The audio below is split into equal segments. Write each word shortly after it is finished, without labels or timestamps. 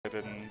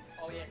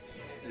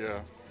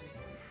Yeah.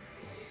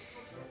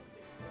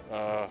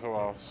 Who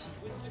else?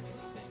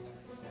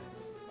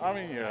 I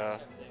mean,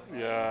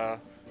 yeah.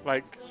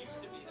 Like,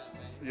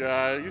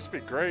 yeah, it used to be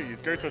great.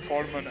 You'd go to a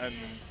tournament and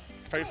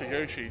face a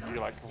Yoshi, and you're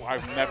like, well,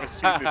 I've never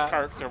seen this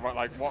character, but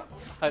like, what?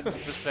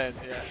 100%,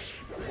 yeah.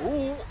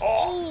 Ooh,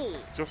 oh!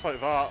 Just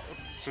like that.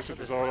 Switch it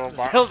to Zelda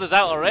back. Zelda's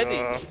out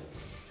already.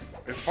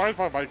 Inspired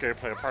by my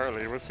gameplay,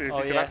 apparently. We'll see if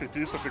you can actually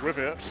do something with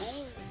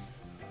it.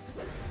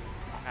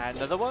 And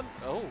another one.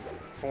 Oh.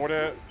 Forward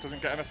it,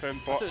 doesn't get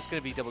anything, but... So it's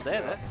going to be double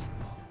dare, this.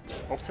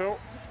 Up tilt.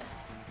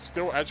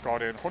 Still edge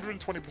guarding.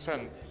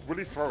 120%. Will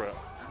he throw it?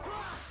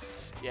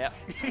 Yep.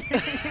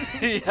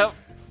 Yep.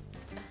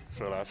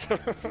 So that's...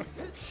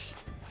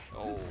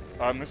 Oh.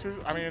 This is,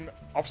 I mean,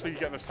 obviously you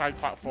get the side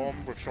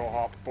platform with short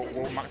hop, but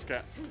will Max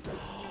get...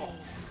 Oh,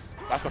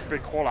 that's a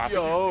big call out. I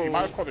think he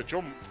might have caught the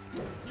jump.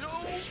 Yo.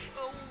 Oh.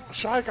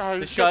 Shy Guy.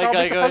 The Shy Guy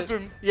Mr. going.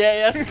 President.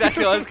 Yeah, that's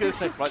exactly what I was going to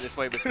say. Right this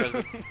way, Mr.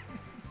 President.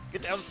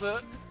 Get down,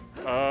 sir.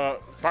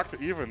 Back to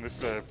even.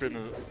 This has been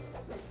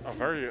a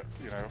very,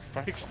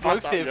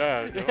 explosive.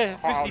 Yeah,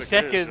 50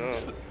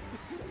 seconds.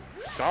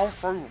 Down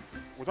throw.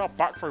 Was that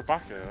back throw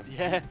back here?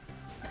 Yeah.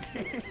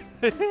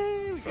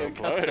 Fair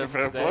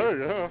play,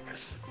 yeah.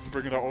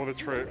 Bringing out all the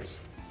tricks.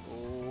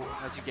 Oh,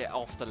 how'd you get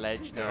off the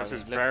ledge now? Yeah, this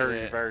is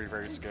very, very,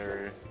 very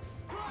scary.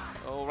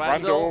 Oh,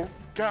 Randall.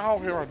 Get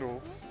out here,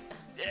 Randall.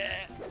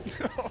 Yeah.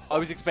 I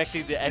was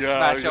expecting the F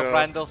smash off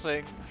Randall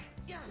thing.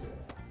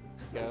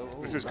 Let's go.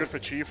 Ooh, this is good for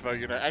Chief, though.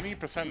 You know, any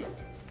percent,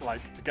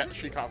 like, to get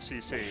Sheik out of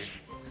CC,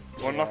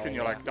 unlocking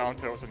your, like, down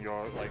tilts and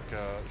your, like,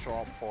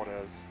 short up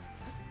forwarders.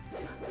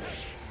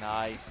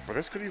 Nice. But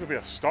this could even be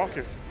a stock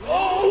if...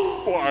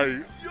 Oh!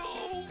 Why?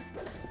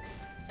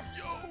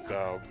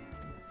 Down.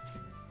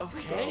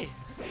 Okay.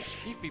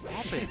 Chief be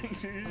popping.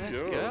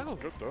 Let's go.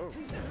 Good though.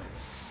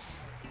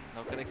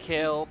 Not gonna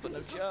kill, but no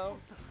jump.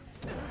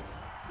 Yeah.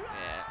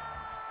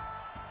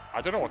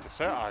 I don't know what to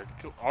say.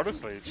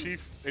 Honestly,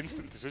 Chief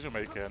instant decision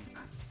making.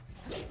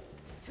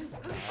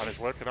 And it's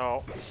working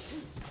out.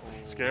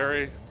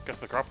 Scary. Gets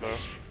the grab though.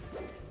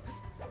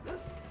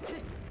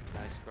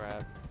 Nice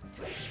grab.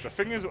 The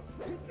thing is,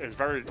 it's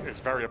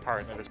very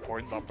apparent at this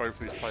point that both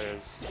these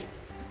players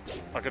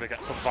are going to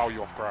get some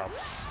value off grab.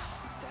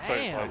 Damn. So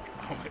it's like,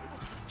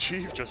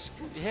 Chief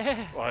just,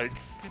 like,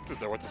 he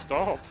doesn't know where to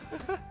stop.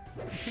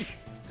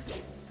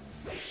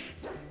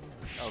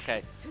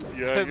 Okay.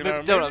 Yeah, maybe.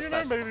 Yeah,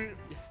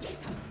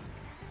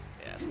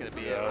 it's going to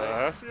be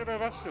that's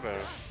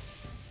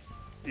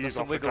ease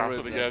off the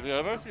castle again.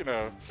 Yeah, that's, You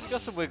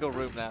got some wiggle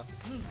room now.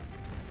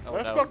 Oh,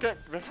 let's not get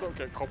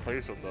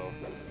complacent though.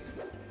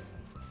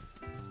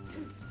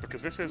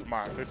 Because this is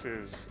Max, this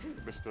is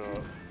Mr.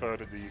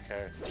 Third in the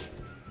UK.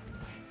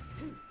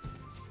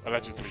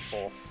 Allegedly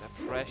fourth. The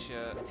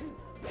pressure.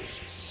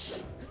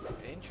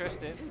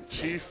 Interesting.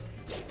 Chief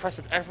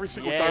pressing every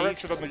single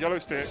direction on the yellow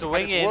stick.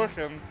 Swinging. And it's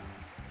working.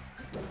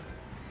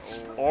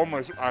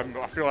 Almost, I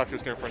feel like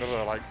he's going for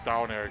another like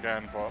down air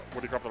again, but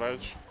would he grab the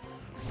ledge?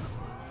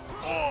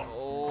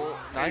 Oh,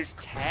 nice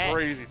tech.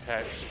 Crazy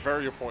tech,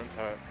 very important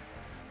tech.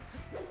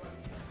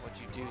 What'd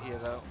you do here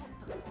though?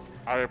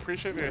 I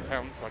appreciate the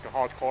attempt, like a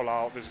hard call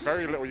out. There's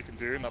very little you can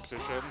do in that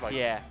position. Like,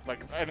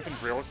 like anything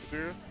real to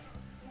do.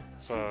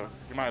 So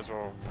you might as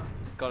well.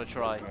 Gotta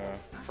try.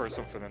 Throw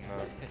something in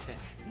there.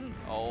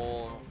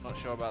 Oh, not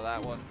sure about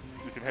that one.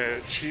 You can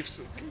hear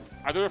Chief's.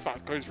 I don't know if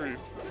that's going through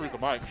the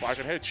mic, but I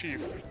can hear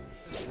Chief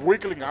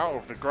wiggling out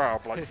of the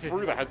grab, like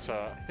through the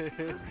headset.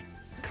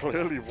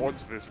 Clearly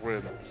wants this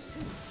win.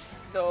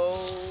 No.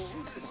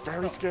 It's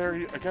very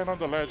scary. Again on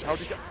the ledge. How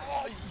do you get?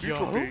 Oh,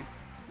 neutral B.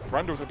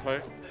 Randall's in play.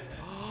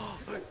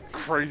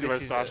 Crazy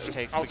ledge dash. Just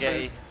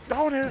outspace.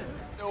 Down here.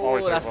 Oh,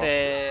 that's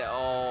it.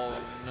 Oh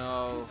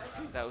no.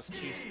 That was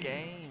Chief's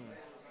game.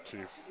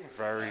 Chief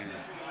very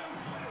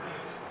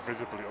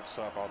visibly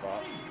upset about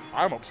that.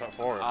 I'm upset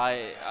for him.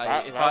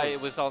 If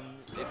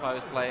I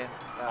was playing.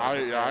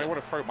 I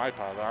want to throw my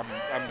pad. I'm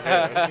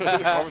here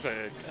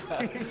commentating.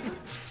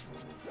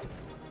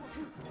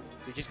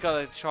 We just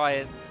gotta try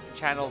and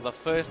channel the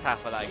first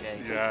half of that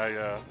game.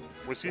 Yeah.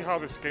 We'll see how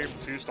this game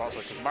 2 starts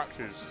because Max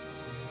is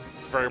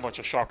very much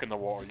a shock in the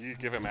water. You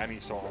give him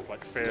any sort of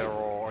like fear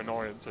or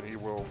annoyance and he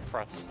will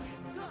press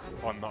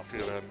on that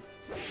feeling.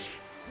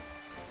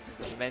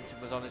 The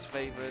momentum was on his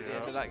favour at the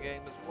end of that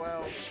game as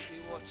well. Let's see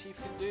what Chief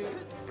can do.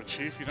 But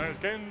Chief, he's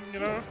getting,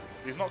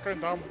 he's not going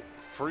down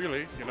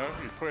freely,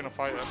 he's putting a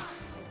fight in.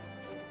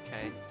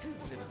 Okay,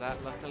 lives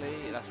that luckily.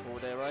 That's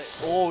forward there, right?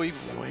 Oh, he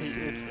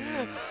waited.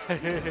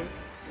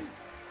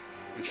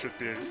 It should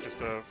be just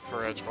a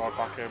for edge guard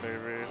back in, maybe.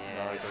 Yeah.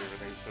 No, I don't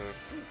even need to.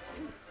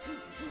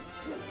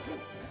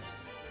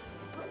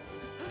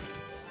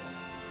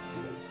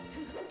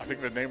 I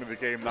think the name of the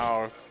game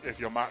now, if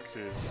you're Max,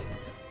 is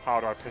how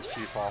do I piss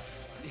Chief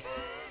off?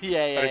 And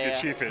if your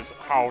Chief is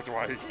how do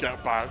I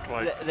get back?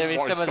 Like there is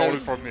what is stolen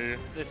from me?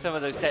 There's some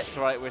of those sets,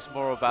 right, where it's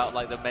more about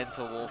like the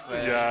mental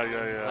warfare. Yeah.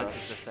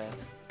 100%.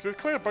 Because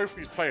it's clear both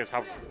these players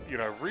have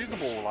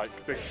reasonable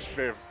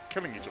they're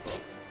killing each other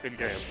in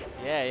game.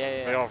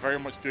 Yeah. They are very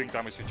much doing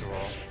damage to each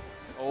other.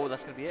 Oh,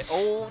 that's gonna be it.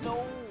 Oh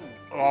no!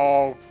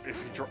 Oh,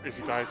 if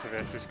he dies to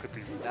this, this could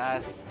be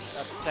That's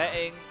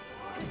upsetting.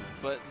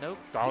 But nope.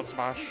 down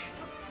smash.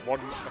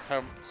 One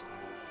attempt.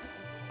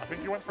 I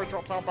think he went for a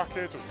drop down back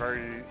here, just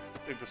very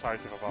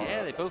indecisive about it.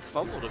 Yeah, they both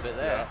fumbled a bit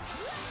there. Yeah.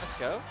 Let's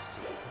go.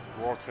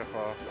 Raw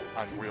tipper,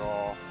 and we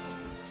are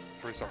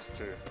 3 stocks to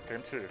 2.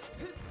 Game 2.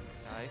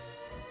 Nice.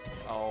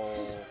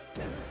 Oh.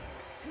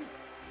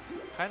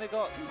 Kind of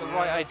got the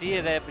right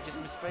idea there, but just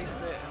misplaced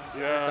it and it's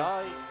gonna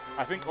die.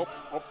 I think up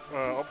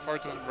throw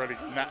doesn't really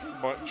net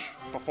much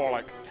before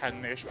like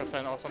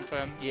 10-ish% or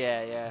something.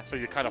 Yeah, yeah. So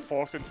you're kind of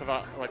forced into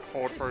that like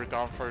forward throw,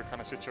 down throw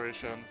kind of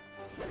situation.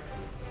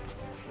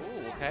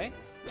 Ooh, okay.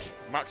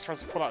 Max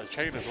tries to pull out the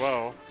chain as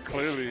well.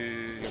 Clearly,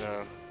 you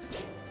know.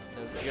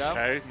 No jump.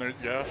 Okay, no,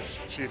 yeah.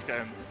 Chief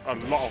getting a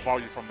lot of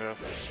value from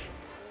this.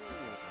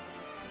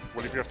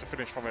 Will he be able to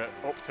finish from it?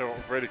 Up tilt,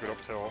 really good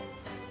up tilt.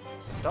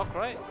 Stock,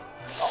 right?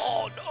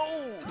 Oh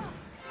no!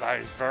 That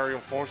is very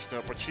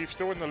unfortunate, but Chief's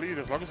still in the lead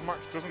as long as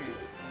Max doesn't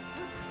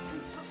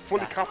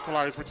fully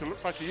capitalize, which it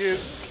looks like he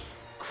is.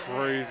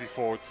 Crazy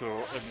forward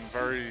tilt and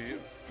very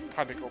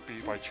panic up B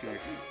by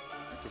Chief.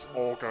 Just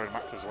all going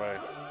Max's way.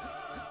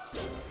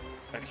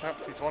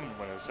 Except he's tournament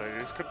winner, so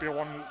this could be a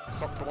 1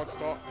 stock to 1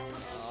 stock.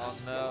 Oh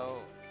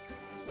no.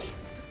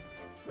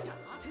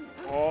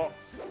 Or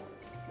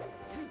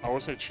I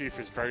would say Chief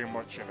is very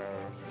much, you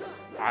know,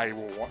 I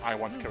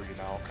want to kill you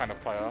now kind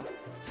of player.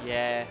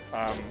 Yeah.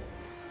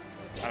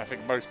 And I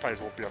think most players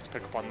will be able to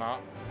pick up on that.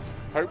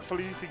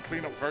 Hopefully he can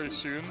clean up very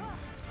soon.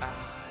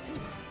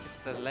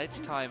 Just the ledge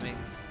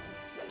timings.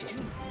 Just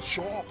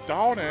sharp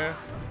down here.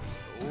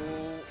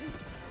 Ooh.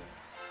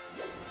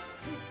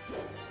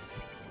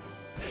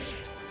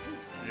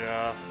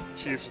 Yeah,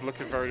 Chief's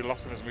looking very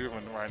lost in his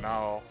movement right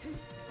now.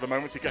 The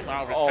moment he gets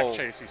out of his tech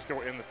chase, he's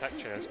still in the tech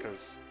chase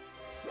because...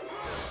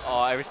 Oh,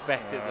 I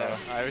respect it though.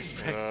 I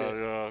respect it.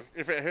 Yeah.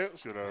 If it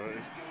hits, you know,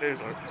 it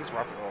is just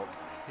wrap it up.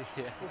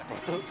 Yeah.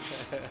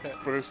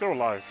 But it's still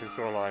alive. It's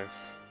still alive.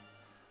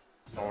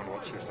 I wonder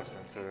what Chief's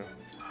listening to.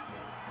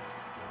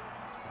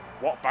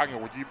 What banger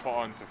would you put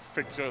on to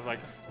fix your like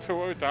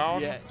 2-0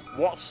 down? Yeah.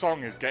 What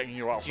song is getting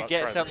you out of Did you that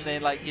get trench?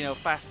 something like, you know,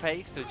 fast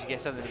paced, or did you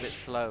get something a bit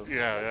slow?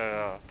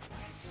 Yeah.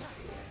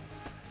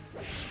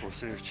 We'll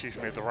see if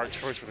Chief made the right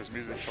choice with his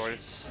music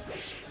choice.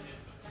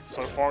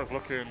 So far, it's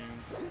looking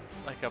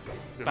like a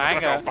banger.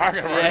 banger. Like a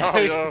banger right Yeah. now,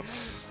 yeah.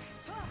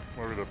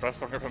 Maybe the best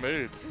song ever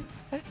made.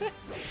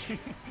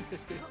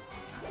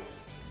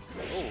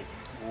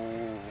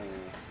 Ooh,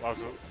 that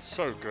was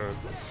so good.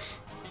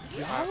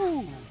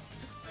 Yo.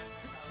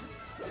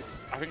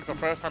 I think it's the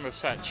first time the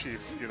set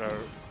Chief, you know,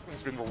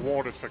 has been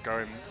rewarded for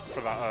going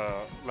for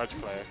that ledge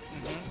play.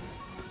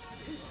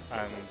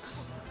 And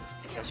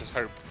let's just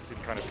hope he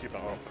can kind of keep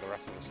that on for the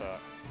rest of the set.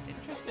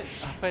 Interesting.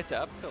 I'll put it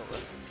up till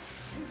then.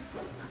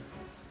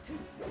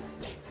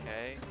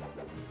 Okay.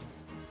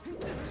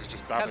 This is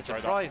just Kind damage of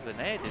right surprised the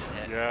nair didn't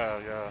hit.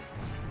 Yeah.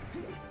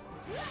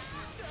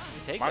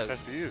 You take Max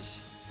those.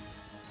 SDs.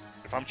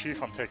 If I'm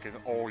Chief, I'm taking.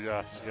 Oh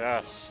yes.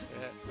 Yeah.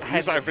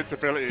 Use that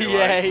invincibility.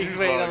 Yeah, right? he's Use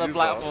waiting that, on the use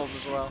platform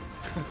as well.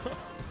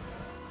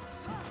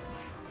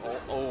 that.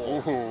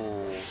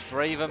 Ooh.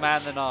 Braver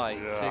man than I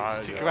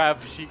to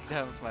grab Sheik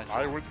down smash.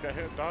 I would get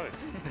hit and die.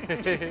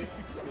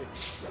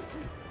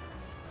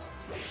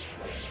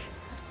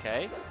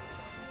 Okay.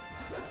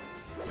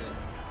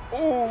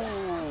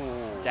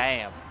 Ooh.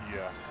 Damn.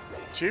 Yeah.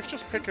 Chief's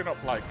just picking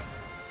up like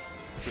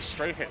the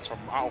straight hits from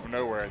out of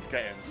nowhere and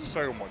getting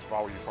so much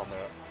value from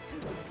it.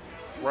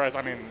 Whereas,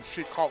 I mean,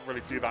 she can't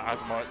really do that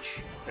as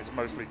much. It's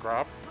mostly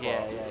grab.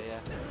 Yeah.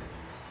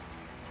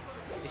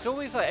 It's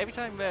always like every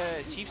time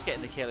Chief's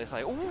getting the kill, it's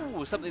like,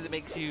 ooh, something that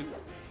makes you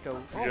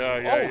go, oh,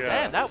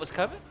 damn, that was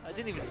coming. I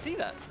didn't even see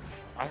that.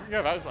 I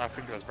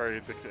think that's very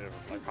indicative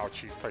of like how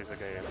Chief plays the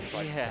game. It's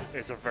like,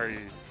 it's a very,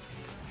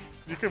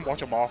 you can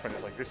watch him off and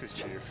it's like, this is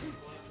Chief,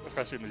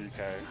 especially in the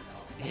UK.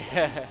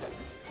 Yeah.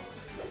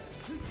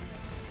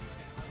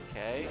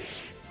 Okay.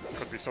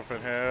 Could be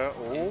something here.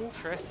 Ooh.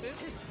 Interested.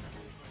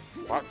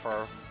 Back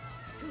throw.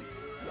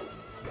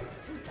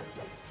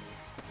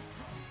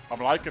 I'm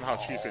liking how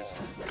Chief is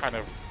kind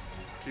of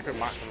keeping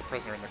Max as a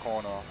prisoner in the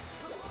corner.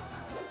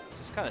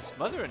 Just kind of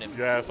smothering him.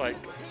 Yeah, it's like...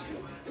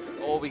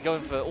 Oh, we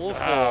going for all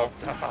damn.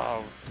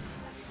 four.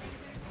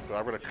 So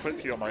I'm going to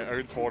clip you on my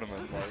own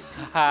tournament.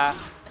 Like.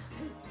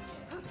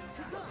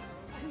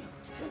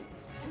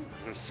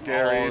 This is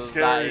scary,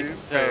 That is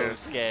so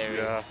scary.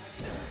 Yeah.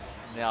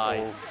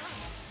 Nice. Oh.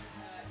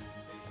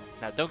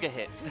 Now, don't get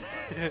hit.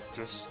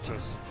 just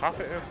tap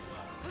it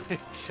in.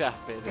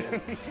 Tap it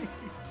in.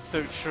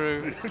 So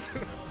true.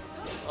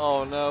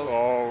 Oh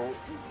no.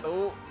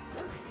 Oh,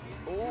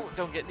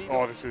 don't get needed.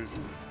 Oh, this is...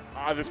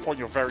 At this point,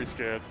 you're very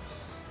scared.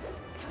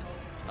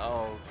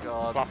 Oh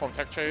god. Platform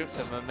tech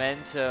chase. The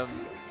momentum.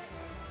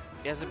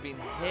 He hasn't been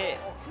hit.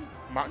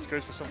 Max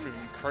goes for something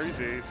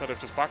crazy instead of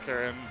just back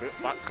air, and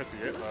that could be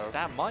it though.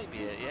 That might be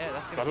it, yeah.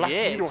 That's going to be last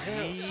it. needle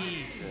hits.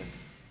 Jesus.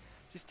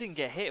 Just didn't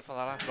get hit for the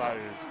last That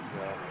is,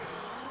 yeah.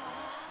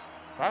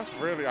 That's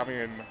really, I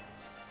mean,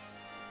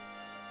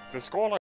 the scoreline